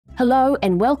Hello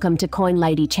and welcome to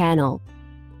CoinLady channel.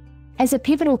 As a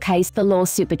pivotal case, the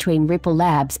lawsuit between Ripple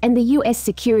Labs and the US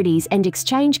Securities and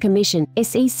Exchange Commission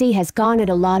 (SEC) has garnered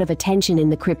a lot of attention in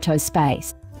the crypto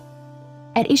space.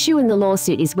 At issue in the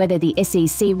lawsuit is whether the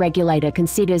SEC regulator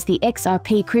considers the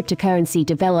XRP cryptocurrency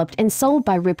developed and sold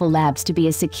by Ripple Labs to be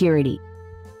a security.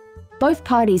 Both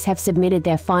parties have submitted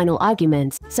their final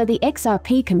arguments, so the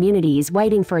XRP community is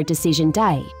waiting for a decision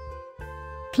day.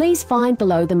 Please find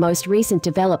below the most recent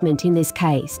development in this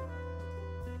case.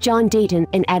 John Deaton,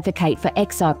 an advocate for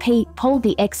XRP, polled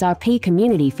the XRP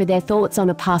community for their thoughts on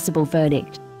a possible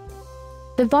verdict.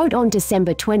 The vote on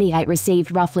December 28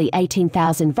 received roughly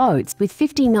 18,000 votes, with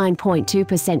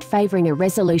 59.2% favoring a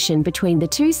resolution between the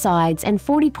two sides and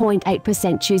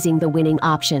 40.8% choosing the winning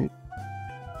option.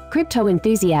 Crypto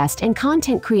enthusiast and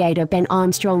content creator Ben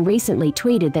Armstrong recently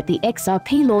tweeted that the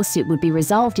XRP lawsuit would be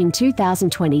resolved in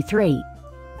 2023.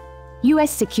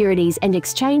 US Securities and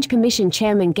Exchange Commission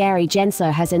Chairman Gary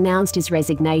Gensler has announced his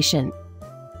resignation.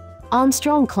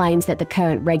 Armstrong claims that the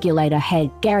current regulator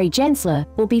head, Gary Gensler,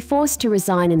 will be forced to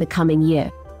resign in the coming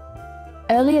year.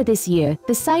 Earlier this year,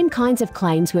 the same kinds of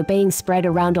claims were being spread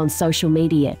around on social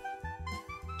media.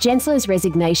 Gensler's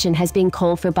resignation has been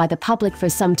called for by the public for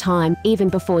some time, even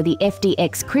before the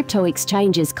FTX crypto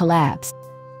exchanges collapsed.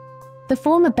 The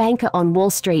former banker on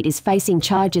Wall Street is facing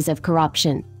charges of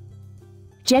corruption.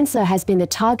 Gensler has been the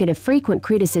target of frequent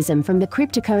criticism from the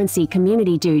cryptocurrency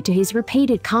community due to his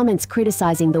repeated comments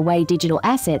criticizing the way digital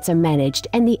assets are managed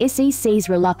and the SEC's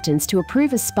reluctance to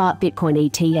approve a spot Bitcoin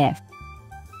ETF.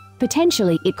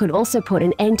 Potentially, it could also put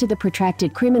an end to the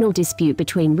protracted criminal dispute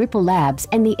between Ripple Labs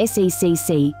and the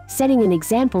SEC, setting an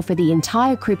example for the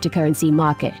entire cryptocurrency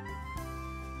market.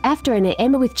 After an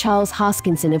EMA with Charles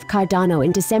Hoskinson of Cardano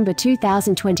in December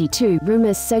 2022,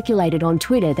 rumors circulated on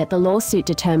Twitter that the lawsuit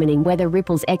determining whether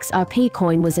Ripple's XRP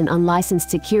coin was an unlicensed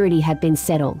security had been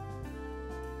settled.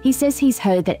 He says he's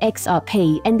heard that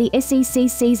XRP and the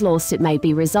SEC's lawsuit may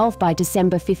be resolved by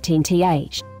December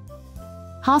 15th.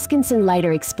 Hoskinson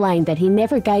later explained that he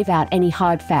never gave out any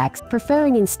hard facts,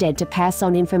 preferring instead to pass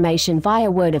on information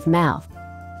via word of mouth.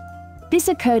 This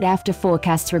occurred after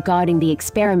forecasts regarding the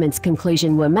experiment's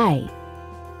conclusion were made.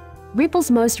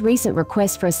 Ripple's most recent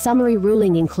request for a summary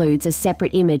ruling includes a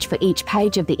separate image for each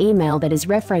page of the email that is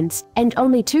referenced, and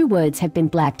only 2 words have been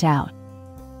blacked out.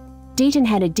 Deaton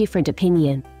had a different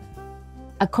opinion.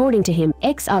 According to him,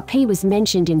 XRP was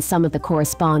mentioned in some of the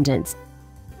correspondence.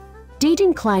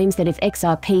 Deaton claims that if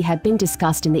XRP had been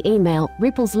discussed in the email,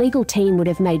 Ripple's legal team would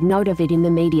have made note of it in the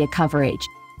media coverage.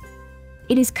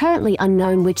 It is currently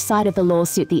unknown which side of the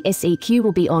lawsuit the SEC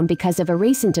will be on because of a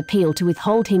recent appeal to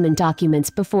withhold human documents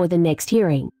before the next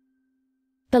hearing.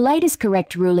 The latest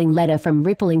correct ruling letter from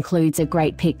Ripple includes a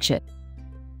great picture.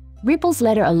 Ripple's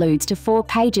letter alludes to 4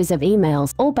 pages of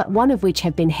emails, all but one of which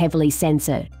have been heavily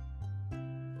censored.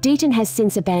 Deaton has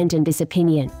since abandoned this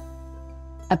opinion.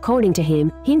 According to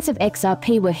him, hints of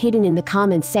XRP were hidden in the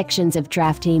comments sections of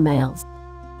draft emails.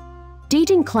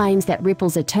 Deaton claims that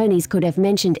Ripple's attorneys could have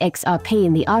mentioned XRP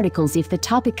in the articles if the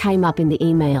topic came up in the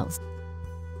emails.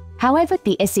 However,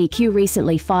 the SEC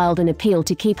recently filed an appeal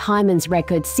to keep Hyman's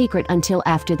records secret until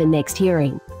after the next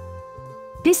hearing.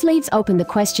 This leaves open the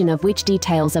question of which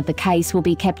details of the case will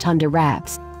be kept under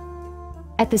wraps.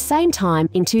 At the same time,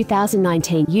 in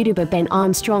 2019, YouTuber Ben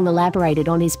Armstrong elaborated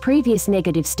on his previous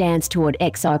negative stance toward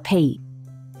XRP.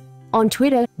 On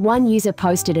Twitter, one user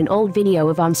posted an old video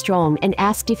of Armstrong and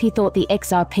asked if he thought the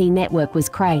XRP network was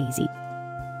crazy.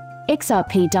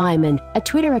 XRP Diamond, a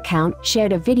Twitter account,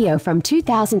 shared a video from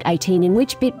 2018 in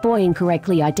which BitBoy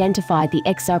incorrectly identified the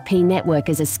XRP network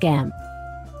as a scam.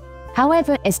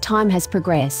 However, as time has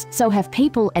progressed, so have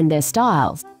people and their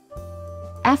styles.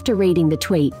 After reading the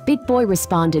tweet, BitBoy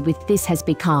responded with "This has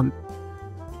become."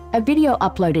 A video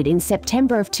uploaded in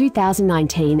September of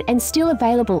 2019 and still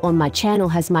available on my channel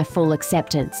has my full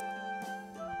acceptance.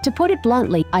 To put it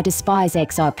bluntly, I despise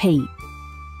XRP.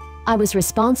 I was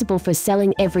responsible for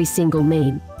selling every single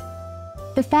meme.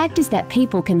 The fact is that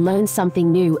people can learn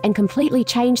something new and completely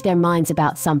change their minds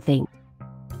about something.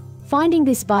 Finding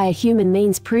this via human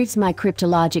means proves my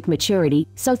cryptologic maturity,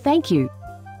 so thank you.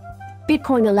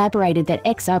 Bitcoin elaborated that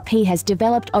XRP has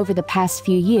developed over the past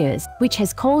few years, which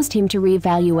has caused him to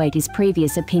reevaluate his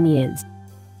previous opinions.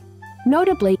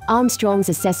 Notably, Armstrong's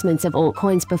assessments of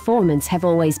altcoins' performance have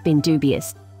always been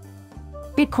dubious.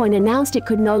 Bitcoin announced it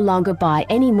could no longer buy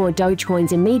any more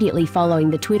Dogecoins immediately following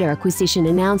the Twitter acquisition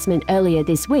announcement earlier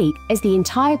this week, as the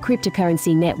entire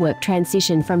cryptocurrency network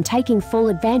transitioned from taking full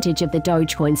advantage of the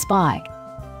Dogecoin spike.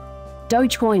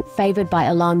 Dogecoin, favored by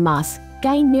Elon Musk,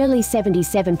 gained nearly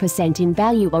 77% in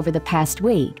value over the past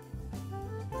week.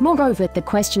 Moreover, the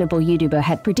questionable YouTuber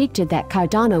had predicted that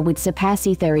Cardano would surpass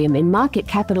Ethereum in market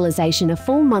capitalization a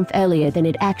full month earlier than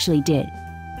it actually did.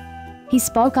 He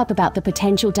spoke up about the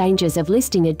potential dangers of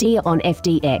listing ADA on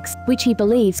FTX, which he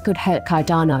believes could hurt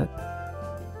Cardano.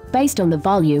 Based on the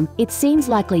volume, it seems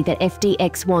likely that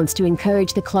FTX wants to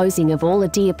encourage the closing of all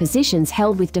ADA positions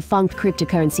held with defunct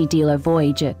cryptocurrency dealer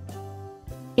Voyager.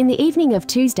 In the evening of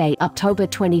Tuesday, October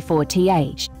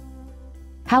 24th.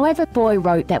 However, Boy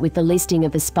wrote that with the listing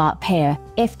of the spot pair,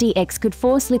 FTX could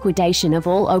force liquidation of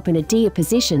all open ADA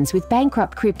positions with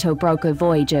bankrupt crypto broker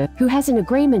Voyager, who has an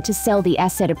agreement to sell the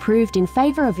asset approved in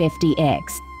favor of FTX.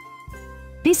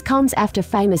 This comes after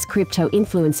famous crypto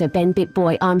influencer Ben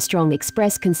 "BitBoy" Armstrong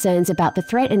expressed concerns about the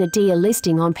threat an ADA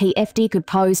listing on PFD could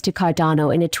pose to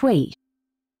Cardano in a tweet.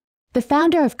 The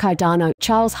founder of Cardano,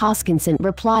 Charles Hoskinson,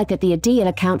 replied that the ADA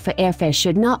account for airfare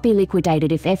should not be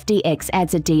liquidated if FTX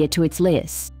adds ADA to its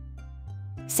list.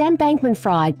 Sam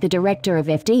Bankman-Fried, the director of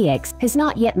FTX, has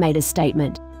not yet made a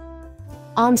statement.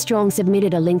 Armstrong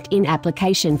submitted a LinkedIn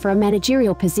application for a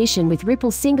managerial position with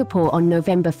Ripple Singapore on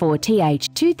November 4th,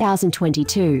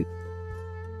 2022.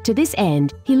 To this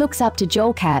end, he looks up to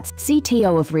Joel Katz,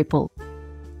 CTO of Ripple.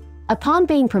 Upon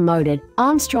being promoted,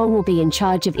 Armstrong will be in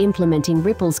charge of implementing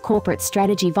Ripple's corporate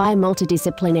strategy via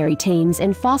multidisciplinary teams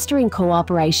and fostering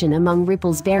cooperation among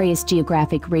Ripple's various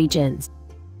geographic regions.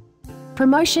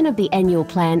 Promotion of the annual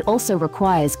plan also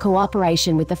requires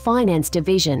cooperation with the finance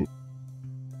division.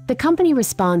 The company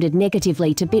responded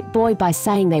negatively to BitBoy by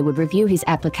saying they would review his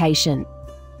application.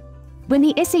 When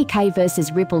the SEK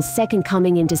versus Ripple's second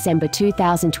coming in December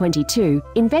 2022,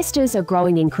 investors are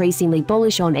growing increasingly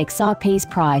bullish on XRP's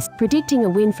price, predicting a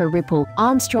win for Ripple,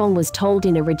 Armstrong was told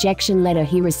in a rejection letter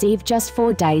he received just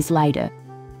 4 days later.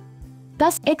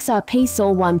 Thus, XRP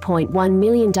saw $1.1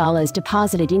 million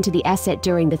deposited into the asset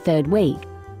during the third week.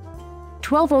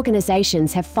 12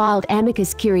 organizations have filed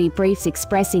amicus curiae briefs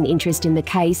expressing interest in the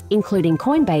case, including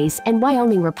Coinbase and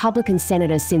Wyoming Republican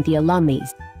Senator Cynthia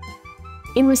Lummis.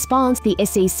 In response, the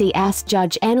SEC asked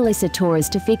Judge Annalisa Torres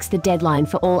to fix the deadline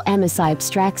for all AMSI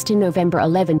abstracts to November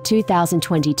 11,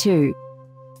 2022.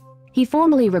 He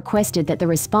formally requested that the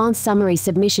response summary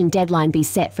submission deadline be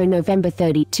set for November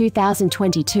 30,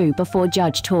 2022 before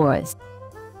Judge Torres.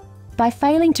 By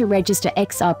failing to register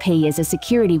XRP as a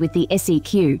security with the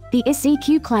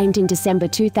SEC claimed in December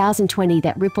 2020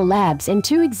 that Ripple Labs and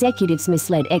 2 executives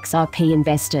misled XRP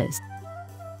investors.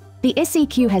 The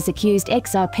SEC has accused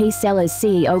XRP sellers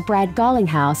CEO Brad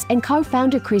Garlinghouse and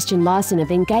co-founder Christian Larson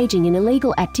of engaging in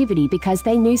illegal activity because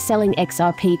they knew selling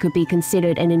XRP could be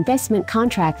considered an investment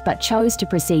contract but chose to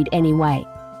proceed anyway.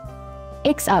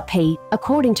 XRP,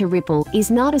 according to Ripple,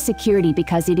 is not a security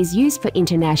because it is used for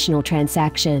international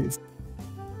transactions.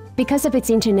 Because of its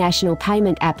international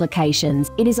payment applications,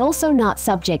 it is also not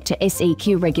subject to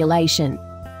SEC regulation.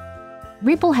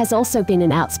 Ripple has also been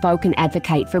an outspoken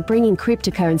advocate for bringing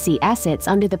cryptocurrency assets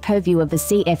under the purview of the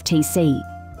CFTC.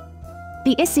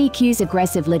 The SEC's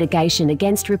aggressive litigation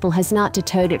against Ripple has not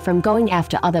deterred it from going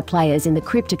after other players in the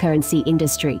cryptocurrency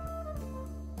industry.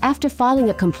 After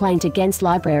filing a complaint against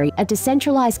Library, a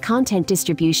decentralized content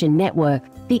distribution network,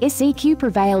 the SEC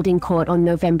prevailed in court on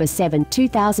November 7,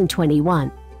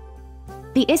 2021.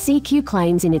 The SEC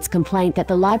claims in its complaint that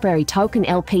the Library token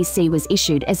LPC was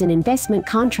issued as an investment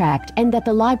contract and that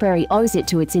the Library owes it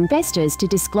to its investors to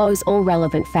disclose all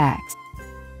relevant facts.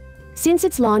 Since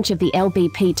its launch of the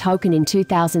LBP token in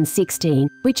 2016,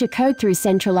 which occurred through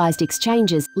centralized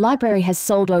exchanges, Library has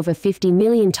sold over 50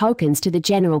 million tokens to the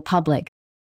general public.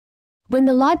 When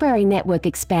the Library network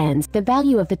expands, the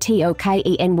value of the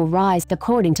token will rise,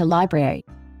 according to Library.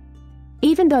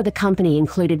 Even though the company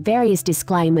included various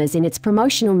disclaimers in its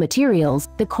promotional materials,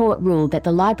 the court ruled that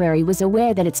the Library was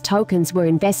aware that its tokens were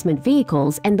investment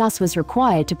vehicles and thus was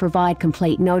required to provide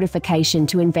complete notification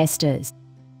to investors.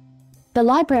 The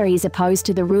Library is opposed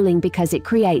to the ruling because it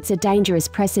creates a dangerous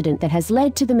precedent that has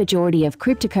led to the majority of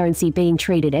cryptocurrency being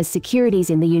treated as securities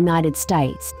in the United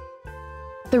States.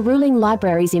 The ruling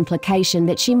Library's implication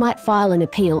that she might file an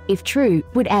appeal, if true,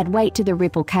 would add weight to the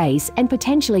Ripple case and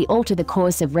potentially alter the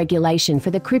course of regulation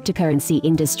for the cryptocurrency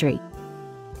industry.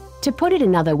 To put it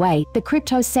another way, the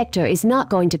crypto sector is not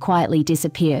going to quietly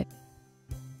disappear.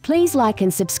 Please like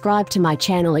and subscribe to my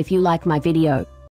channel if you like my video.